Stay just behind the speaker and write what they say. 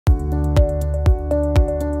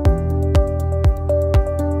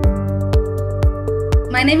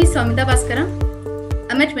My name is Soumitha Bhaskara.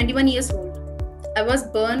 I'm 21 years old. I was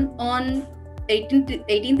born on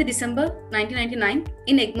 18th December 1999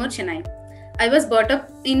 in Egmore, Chennai. I was brought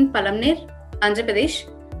up in Palamner, Andhra Pradesh.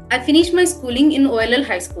 I finished my schooling in OLL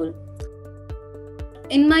High School.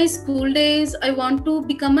 In my school days, I want to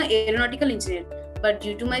become an aeronautical engineer, but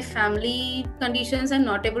due to my family conditions, I'm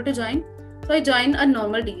not able to join. So I joined a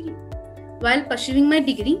normal degree. While pursuing my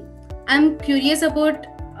degree, I'm curious about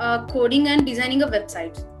coding and designing a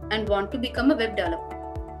website and want to become a web developer.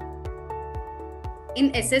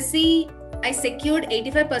 In SSC, I secured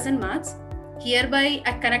 85% marks. Hereby,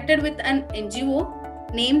 I connected with an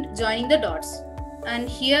NGO named Joining the Dots. And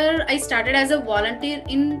here I started as a volunteer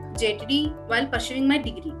in JTD while pursuing my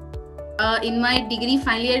degree. In my degree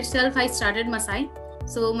final year itself, I started Masai.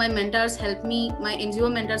 So my mentors helped me, my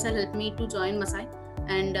NGO mentors have helped me to join Masai.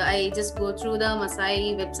 And I just go through the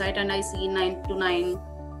Masai website and I see 929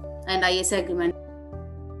 and ISA agreement.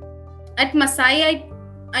 At Masai,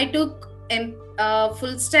 I took a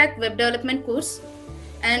full stack web development course,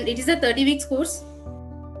 and it is a 30 weeks course.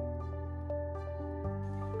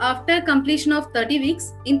 After completion of 30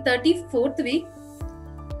 weeks, in 34th week,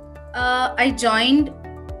 I joined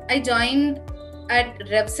at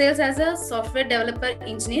Revv.so as a software developer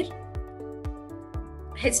engineer.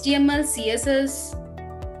 HTML, CSS,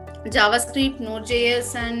 JavaScript,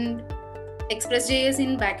 Node.js, and Express.js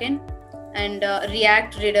in backend, and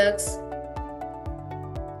React, Redux.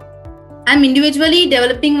 I'm individually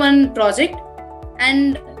developing one project,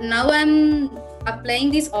 and now I'm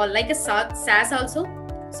applying this all like a SaaS also.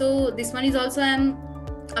 So this one is also I'm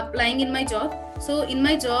applying in my job. So in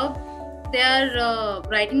my job, they are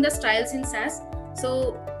writing the styles in SaaS.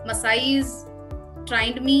 So Masai is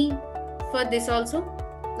trained me for this also,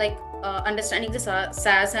 like understanding the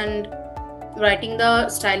SaaS and writing the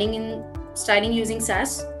styling using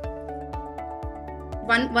SaaS.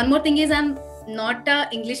 One more thing is I'm not a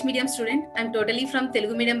English medium student. I'm totally from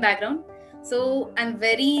Telugu medium background. So I'm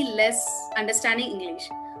very less understanding English.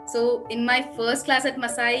 So in my first class at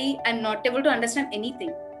Masai, I'm not able to understand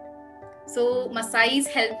anything. So Masai's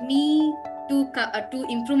helped me to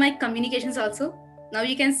improve my communications also. Now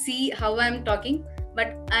you can see how I'm talking,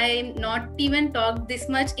 but I'm not even talked this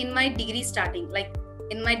much in my degree starting, like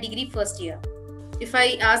in my degree first year. If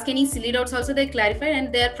I ask any silly doubts also, they clarify,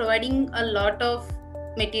 and they're providing a lot of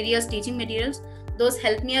materials, teaching materials. Those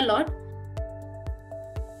help me a lot.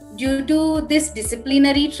 Due to this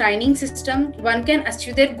disciplinary training system, one can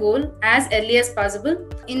achieve their goal as early as possible.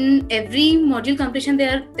 In every module completion,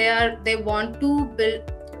 they want to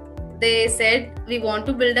build. They said we want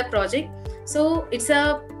to build a project. So it's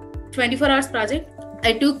a 24 hours project.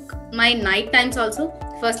 I took my night times also.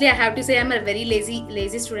 Firstly, I have to say I'm a very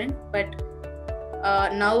lazy student, but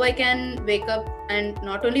now I can wake up, and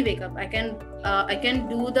not only wake up, I can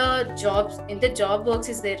do the jobs. In the job works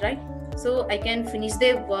is there, right? So I can finish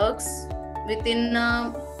their works within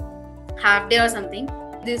half day or something.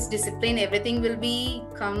 This discipline, everything will be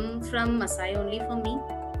come from Masai only for me.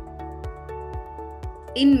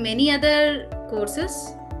 In many other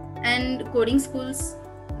courses and coding schools,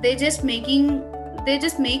 they just make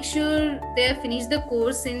sure they finish the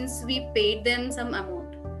course since we paid them some amount.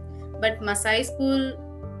 But Masai School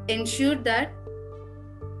ensured that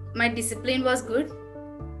my discipline was good.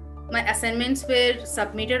 My assignments were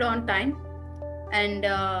submitted on time, and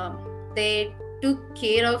they took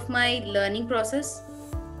care of my learning process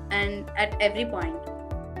and at every point.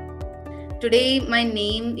 Today, my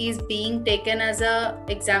name is being taken as an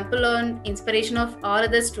example on inspiration of all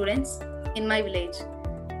other students in my village,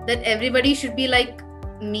 that everybody should be like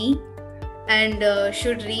me and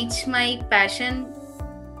should reach my passion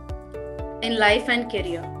in life and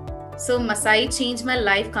career. So Masai changed my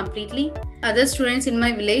life completely. Other students in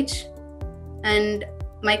my village and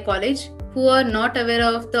my college who are not aware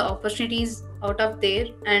of the opportunities out of there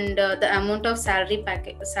and the amount of salary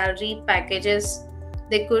packages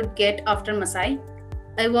they could get after Masai,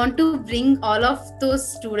 I want to bring all of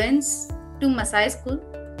those students to Masai School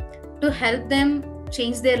to help them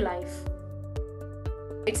change their life.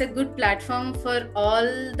 It's a good platform for all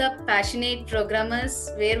the passionate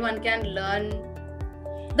programmers where one can learn.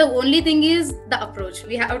 The only thing is the approach.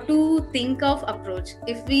 We have to think of approach.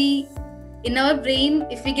 In our brain,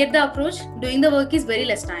 if we get the approach, doing the work is very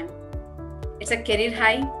less time. It's a career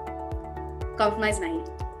high, compromise night.